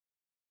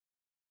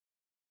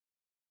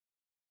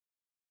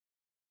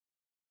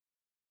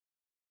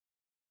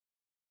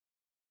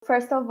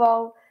First of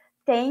all,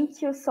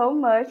 thank you so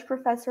much,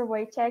 Professor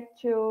Wojciech,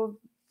 to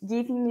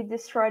giving me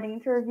this short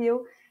interview.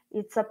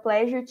 It's a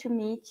pleasure to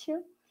meet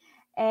you.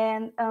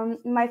 And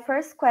my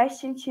first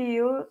question to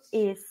you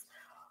is,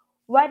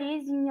 what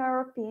is, in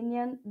your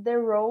opinion, the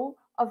role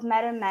of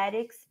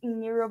mathematics in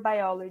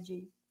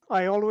neurobiology?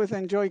 I always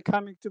enjoy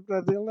coming to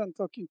Brazil and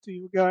talking to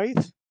you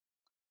guys.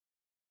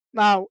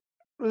 Now,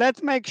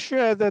 let's make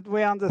sure that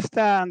we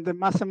understand the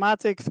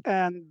mathematics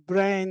and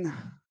brain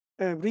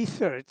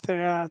research.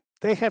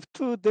 They have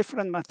two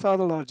different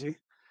methodology.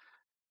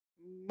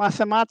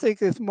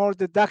 Mathematics is more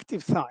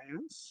deductive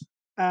science,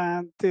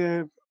 and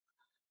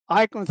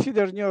I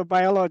consider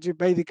neurobiology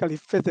basically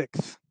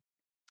physics.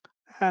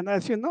 And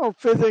as you know,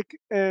 physics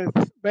is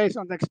based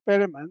on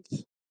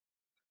experiments,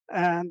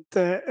 and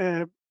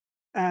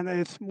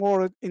it's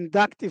more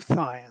inductive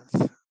science.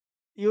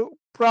 You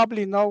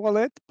probably know all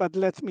it, but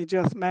let me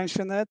just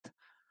mention it.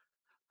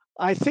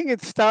 I think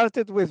it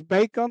started with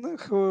Bacon,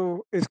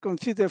 who is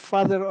considered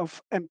father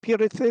of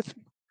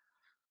empiricism,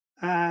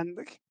 and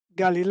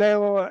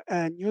Galileo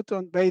and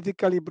Newton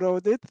basically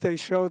brought it. They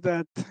show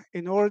that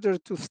in order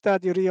to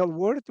study real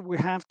world, we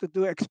have to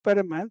do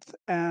experiments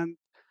and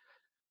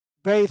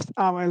based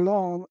our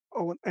alone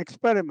on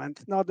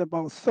experiments, not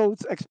about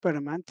thoughts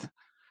experiment,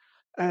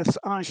 as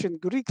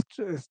ancient Greeks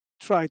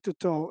tried to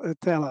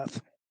tell us.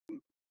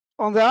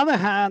 On the other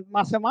hand,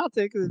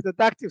 mathematics is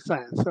deductive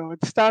science. So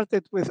it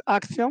started with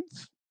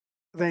axioms.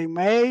 They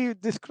may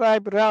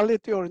describe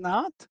reality or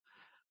not.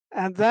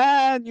 And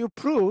then you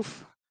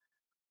prove.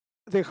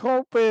 The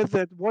hope is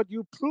that what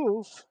you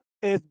prove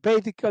is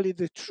basically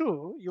the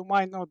true. You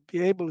might not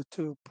be able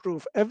to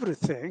prove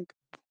everything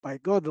by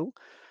Gödel,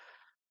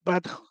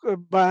 but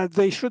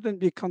they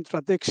shouldn't be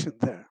contradiction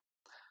there.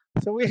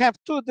 So we have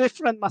two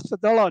different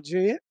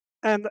methodology,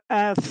 and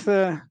as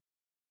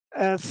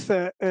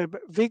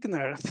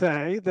Wigner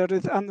say, there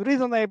is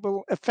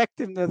unreasonable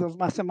effectiveness of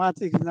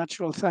mathematics and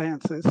natural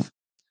sciences.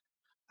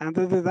 And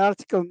this is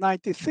article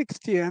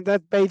 9060, and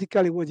that's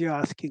basically what you're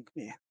asking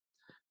me.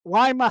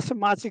 Why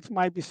mathematics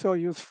might be so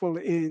useful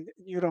in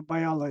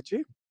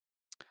neurobiology?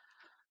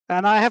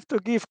 And I have to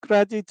give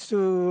credit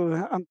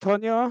to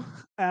Antonio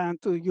and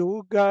to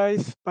you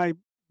guys by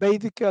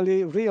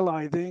basically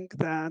realizing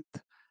that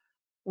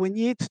we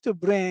need to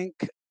bring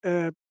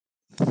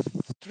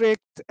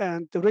strict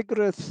and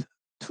rigorous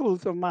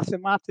tools of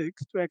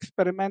mathematics to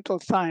experimental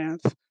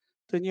science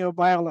to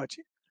neurobiology.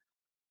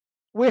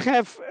 We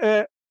have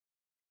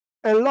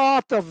a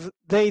lot of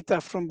data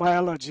from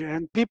biology,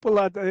 and people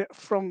are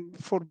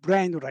for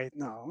brain right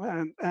now,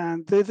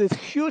 and there's this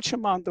huge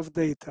amount of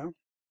data.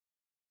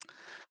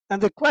 And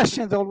the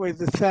question is always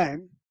the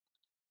same: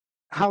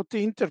 how to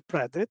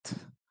interpret it,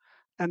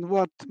 and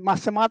what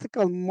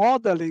mathematical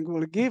modeling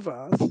will give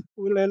us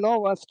will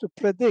allow us to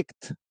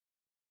predict.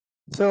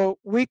 So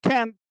we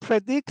can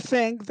predict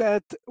things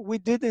that we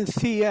didn't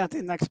see yet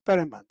in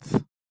experiments.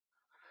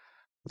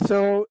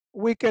 So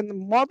we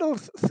can model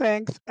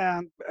things,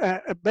 and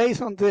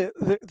based on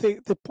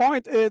the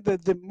point is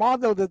that the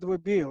model that we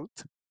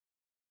built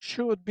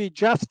should be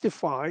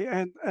justified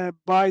and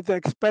by the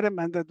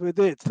experiment that we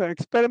did. So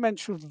experiment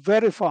should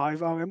verify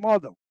our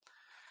model.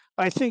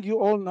 I think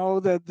you all know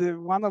that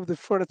one of the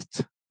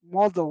first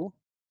model,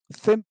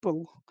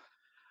 simple,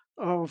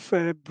 of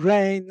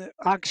brain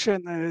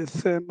action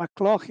is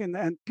McLaughlin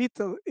and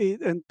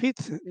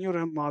Pitt's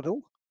neural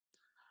model,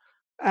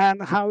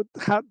 and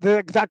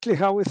exactly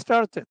how we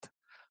started.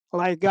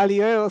 Like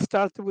Galileo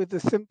started with a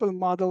simple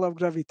model of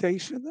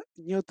gravitation,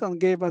 Newton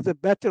gave us a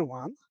better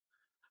one,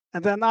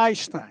 and then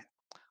Einstein.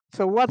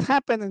 So what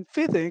happened in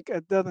physics,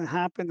 it doesn't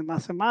happen in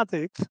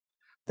mathematics.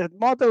 That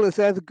model is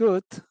as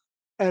good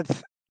as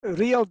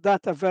real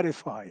data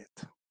verify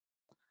it.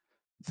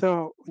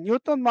 So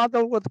Newton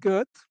model was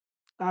good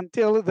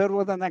until there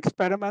was an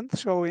experiment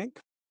showing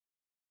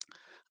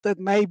that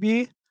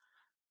maybe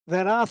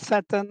there are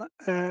certain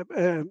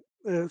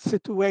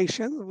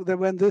situations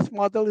when this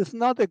model is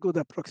not a good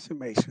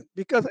approximation,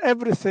 because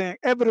every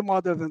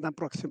model is an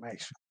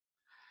approximation.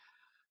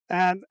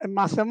 And a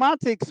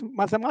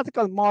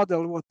mathematical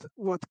model,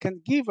 what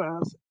can give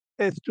us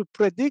is to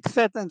predict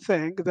certain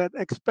things that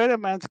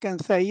experiments can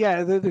say,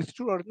 yeah, this is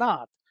true or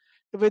not.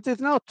 If it is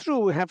not true,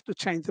 we have to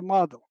change the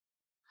model.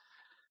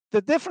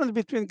 The difference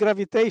between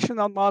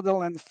gravitational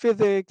model and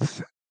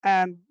physics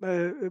and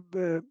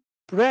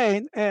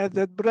brain is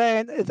that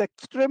brain is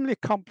extremely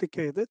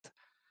complicated.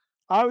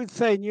 I would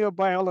say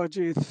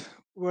neurobiology is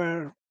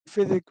where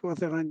physics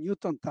was around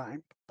Newton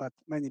time, but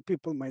many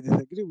people might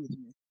disagree with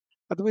me.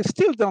 But we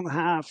still don't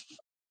have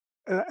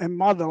a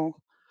model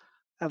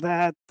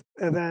that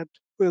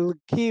will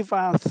give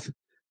us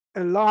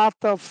a lot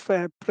of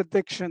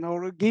prediction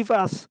or give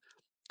us.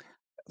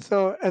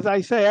 So as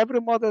I say, every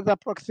model is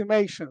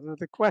approximation.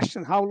 The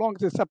question, how long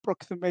this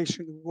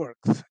approximation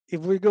works.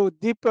 If we go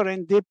deeper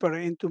and deeper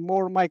into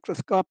more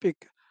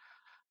microscopic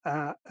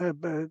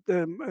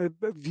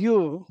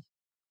view,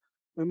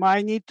 we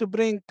might need to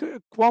bring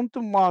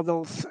quantum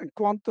models and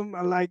quantum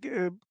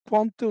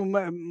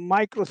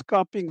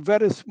microscopic,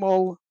 very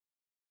small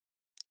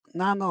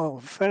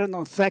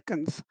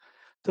nanoseconds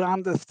to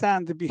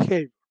understand the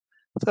behavior.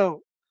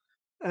 So,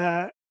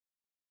 uh,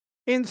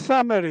 in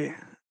summary,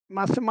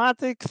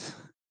 mathematics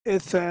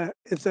is a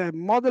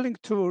modeling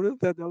tool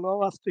that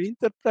allows us to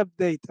interpret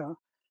data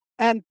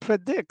and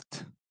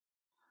predict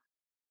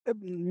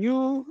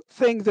new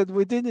things that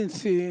we didn't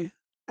see,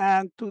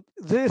 and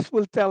this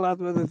will tell us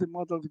whether the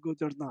model is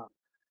good or not.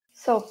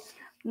 So,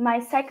 my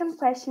second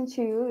question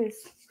to you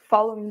is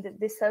following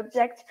the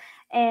subject,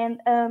 and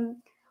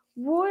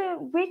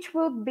which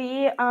would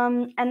be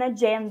an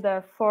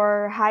agenda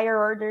for higher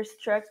order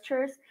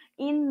structures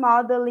in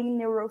modeling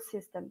neural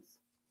systems?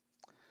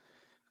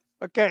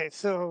 Okay,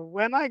 so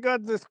when I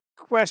got this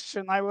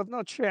question, I was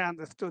not sure I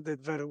understood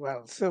it very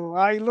well. So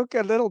I look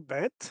a little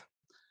bit,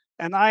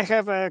 and I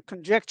have a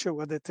conjecture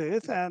what it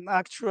is, and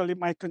actually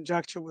my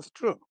conjecture was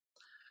true.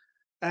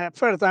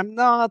 First, I'm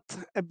not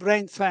a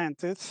brain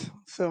scientist,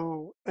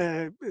 so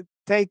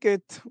take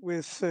it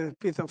with a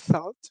piece of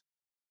salt.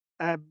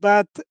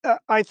 But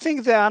I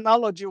think the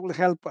analogy will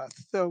help us.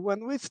 So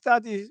when we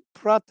study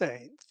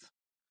proteins,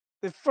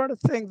 the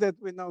first thing that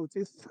we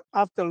notice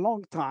after a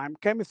long time,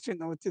 chemistry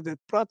noticed that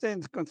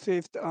proteins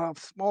consist of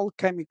small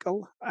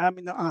chemical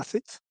amino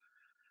acids.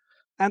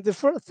 And the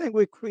first thing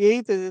we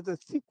created is a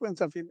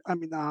sequence of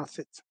amino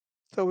acids.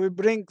 So we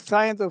bring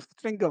science of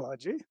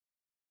stringology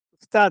to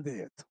study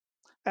it.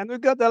 And we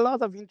got a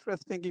lot of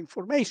interesting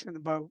information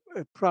about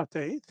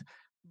proteins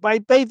by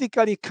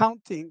basically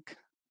counting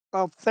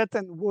of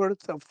certain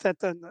words of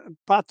certain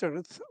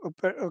patterns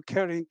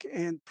occurring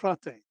in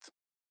proteins.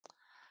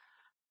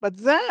 But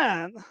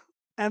then,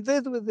 and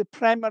this was the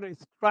primary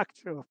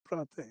structure of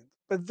proteins,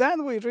 but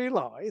then we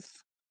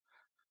realized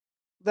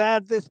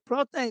that this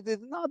protein is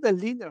not a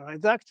linear.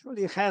 It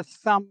actually has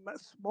some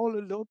small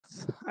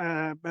loops,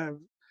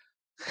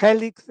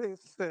 helixes,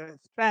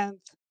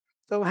 strands.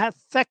 So it has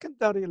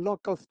secondary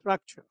local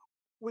structure,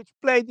 which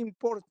played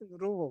important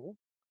role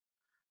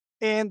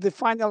in the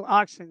final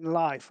action in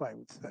life, I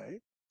would say.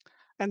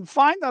 And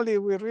finally,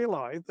 we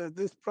realized that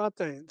these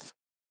proteins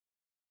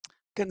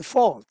can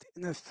fold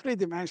in a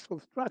three-dimensional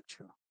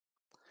structure.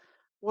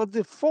 What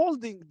the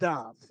folding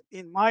does,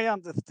 in my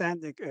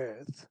understanding,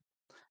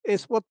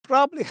 is what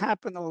probably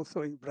happened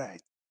also in brain.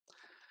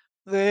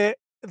 The,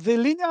 the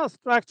linear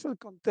structure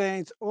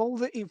contains all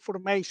the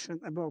information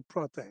about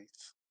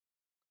proteins.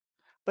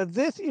 But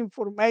this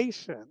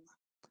information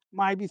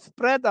might be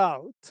spread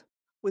out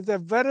with a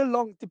very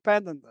long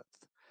dependence.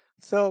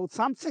 So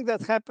something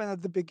that happened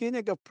at the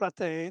beginning of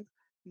protein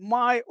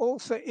might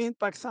also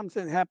impact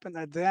something that happened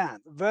at the end,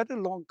 very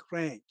long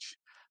range.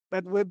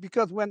 But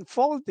because when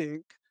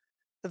folding,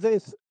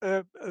 this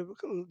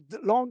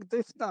long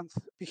distance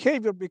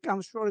behavior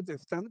becomes short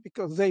distance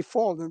because they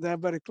fold and they're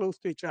very close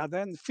to each other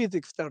and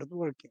physics start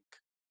working.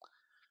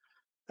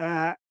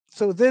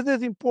 So this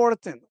is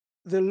important.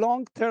 The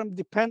long-term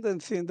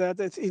dependency in that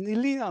it's in a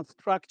linear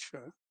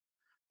structure.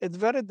 It's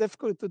very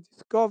difficult to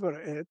discover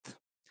it.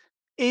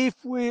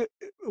 If we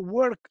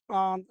work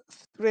on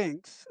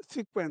strings,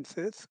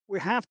 sequences, we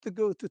have to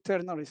go to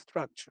ternary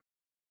structure.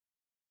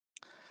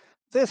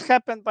 This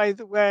happened, by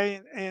the way,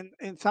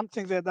 in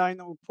something that I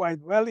know quite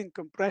well in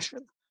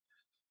compression.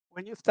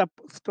 When you stop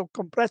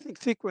compressing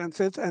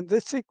sequences and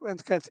this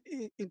sequence has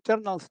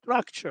internal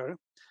structure,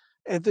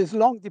 this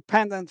long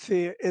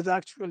dependency is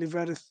actually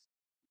very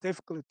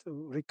difficult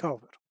to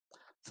recover.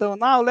 So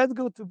now let's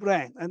go to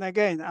brain. And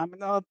again, I'm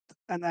not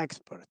an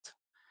expert,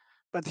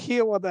 but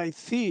here what I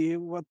see,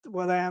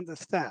 what I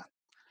understand.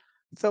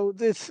 So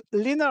this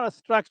linear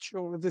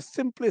structure, the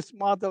simplest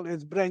model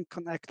is brain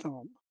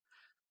connectome.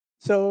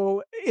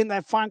 So in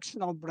a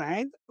functional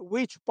brain,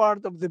 which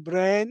part of the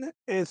brain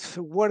is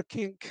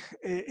working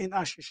in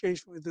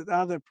association with the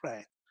other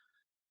brain?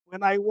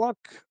 When I walk,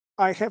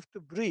 I have to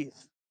breathe,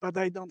 but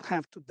I don't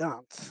have to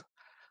dance.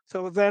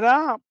 So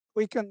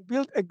we can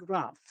build a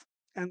graph.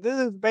 And this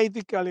is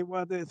basically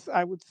what is,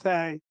 I would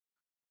say,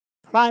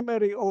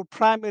 primary or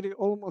primary,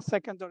 almost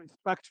secondary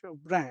structure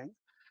of brain.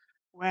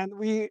 When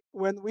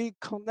we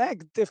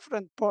connect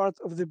different parts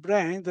of the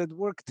brain that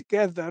work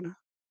together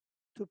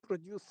to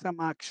produce some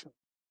action.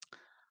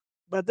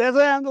 But as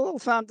I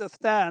also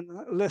understand,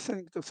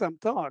 listening to some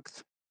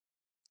talks,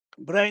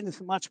 brain is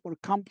much more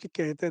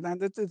complicated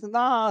and it is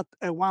not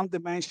a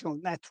one-dimensional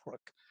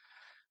network.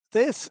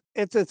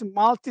 It is a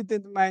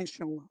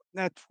multi-dimensional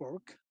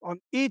network. On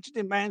each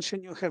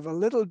dimension, you have a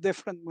little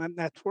different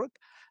network,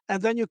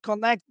 and then you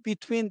connect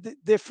between the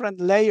different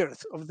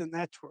layers of the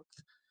network.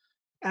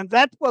 And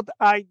that's what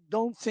I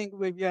don't think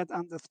we yet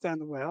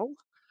understand well.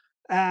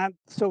 And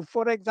so,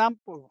 for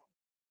example,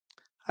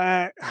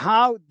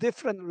 how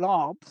different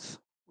lobes,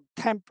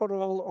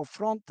 temporal or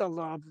frontal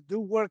lobes, do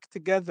work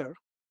together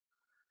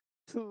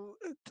to,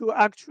 to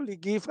actually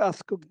give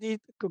us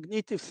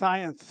cognitive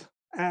science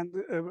and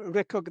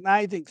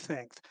recognizing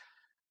things.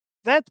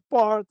 That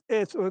part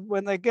is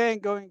when again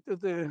going to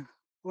the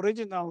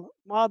original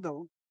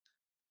model,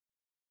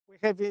 we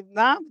have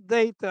enough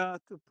data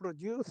to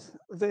produce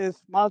these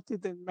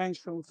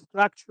multidimensional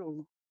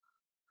structural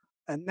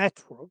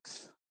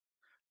networks,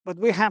 but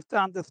we have to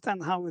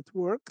understand how it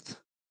works.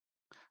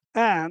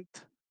 and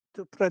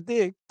to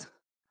predict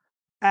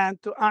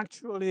and to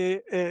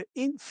actually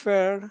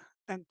infer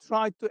and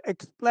try to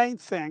explain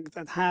things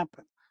that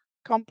happen.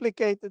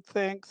 Complicated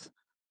things,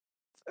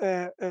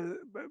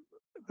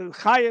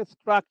 higher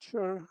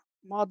structure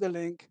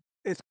modeling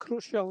is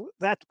crucial.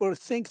 That's where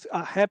things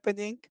are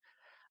happening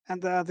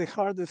and they are the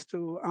hardest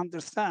to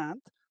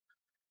understand.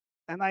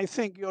 And I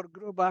think your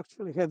group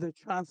actually had a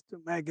chance to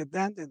make a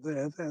dent in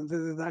this, and this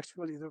is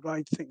actually the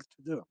right thing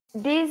to do.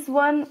 This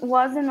one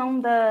wasn't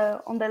on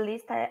the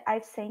list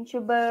I've sent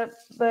you, but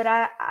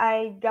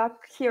I got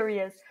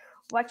curious.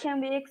 What can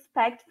we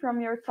expect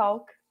from your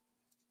talk?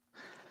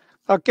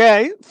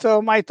 Okay,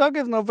 so my talk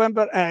is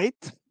November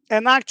 8th,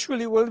 and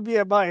actually will be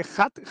about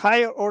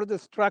higher order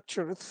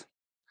structures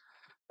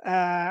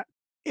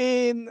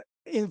in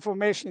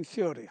information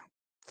theory.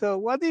 So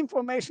what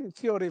information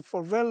theory for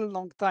a very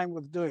long time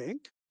was doing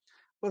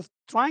was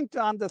trying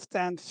to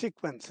understand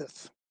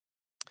sequences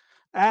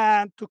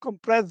and to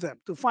compress them,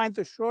 to find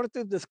the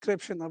shortest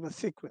description of a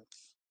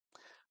sequence.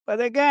 But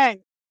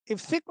again,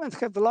 if sequence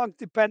has long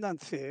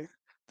dependency,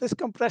 this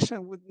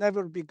compression would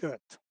never be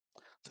good.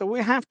 So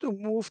we have to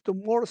move to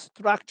more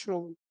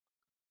structural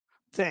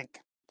thing.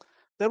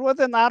 There was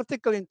an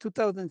article in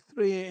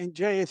 2003 in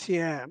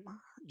JACM,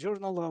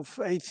 Journal of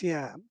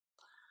ACM,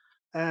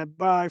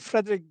 by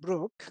Frederick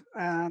Brook,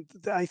 and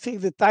I think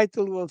the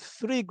title was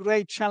Three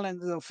Great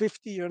Challenges of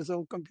 50 Years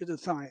Old Computer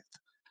Science.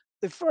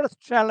 The first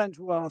challenge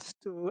was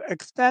to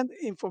extend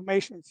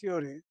information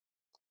theory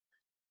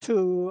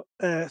to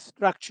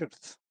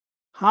structures.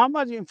 How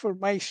much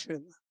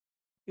information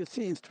you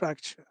see in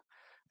structure?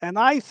 And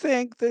I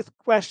think this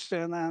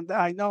question, and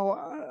I know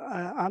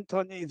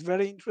Anthony is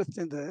very interested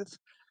in this,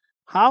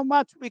 how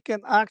much we can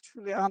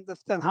actually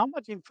understand, how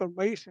much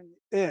information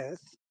is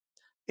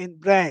in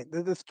brain.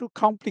 That is too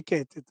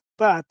complicated.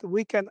 But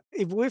we can,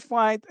 if we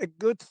find a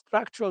good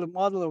structural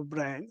model of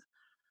brain,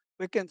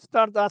 we can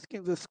start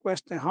asking this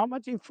question: how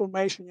much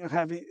information you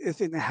have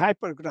is in a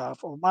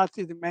hypergraph or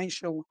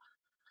multidimensional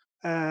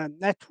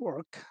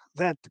network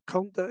that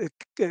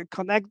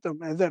connect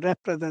them as a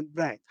represent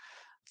brain.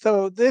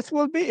 So this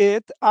will be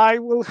it. I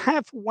will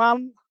have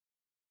one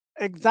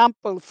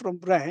example from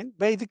brain.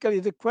 Basically,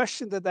 the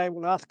question that I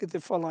will ask is the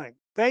following.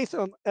 Based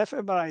on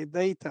fMRI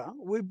data,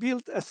 we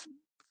built a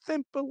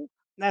simple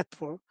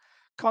network,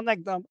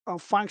 connect them on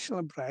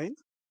functional brain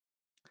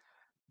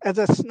as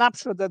a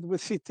snapshot that we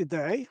see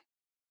today.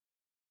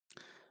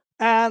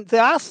 And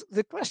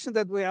the question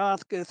that we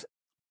ask is,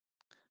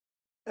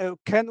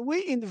 can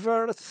we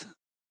inverse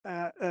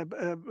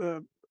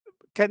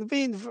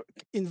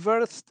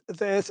inverse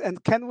this,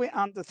 and can we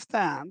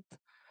understand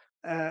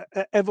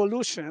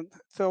evolution?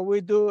 So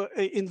we do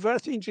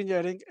inverse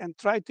engineering and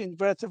try to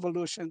inverse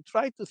evolution,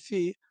 try to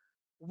see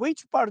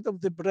which part of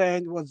the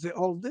brain was the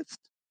oldest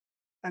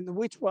and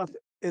which one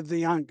is the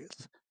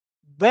youngest,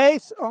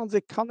 based on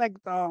the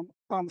connect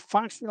on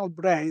functional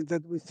brain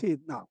that we see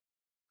now.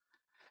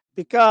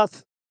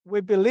 Because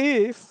we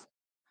believe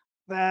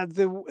that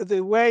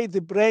the way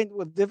the brain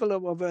was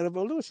developed over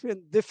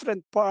evolution,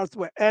 different parts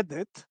were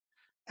added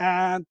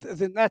and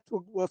the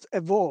network was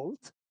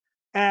evolved.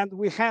 And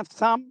we have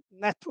some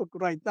network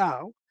right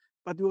now,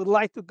 but we would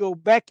like to go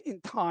back in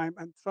time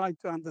and try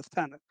to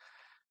understand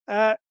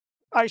it.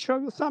 I show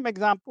you some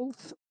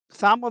examples.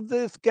 Some of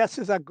these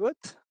guesses are good,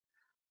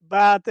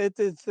 but it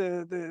is,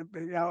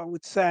 I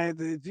would say,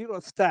 the zero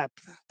step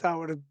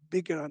toward a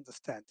bigger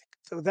understanding.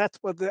 So that's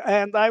what,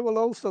 and I will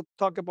also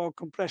talk about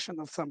compression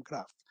of some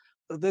graphs.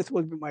 So this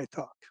will be my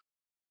talk.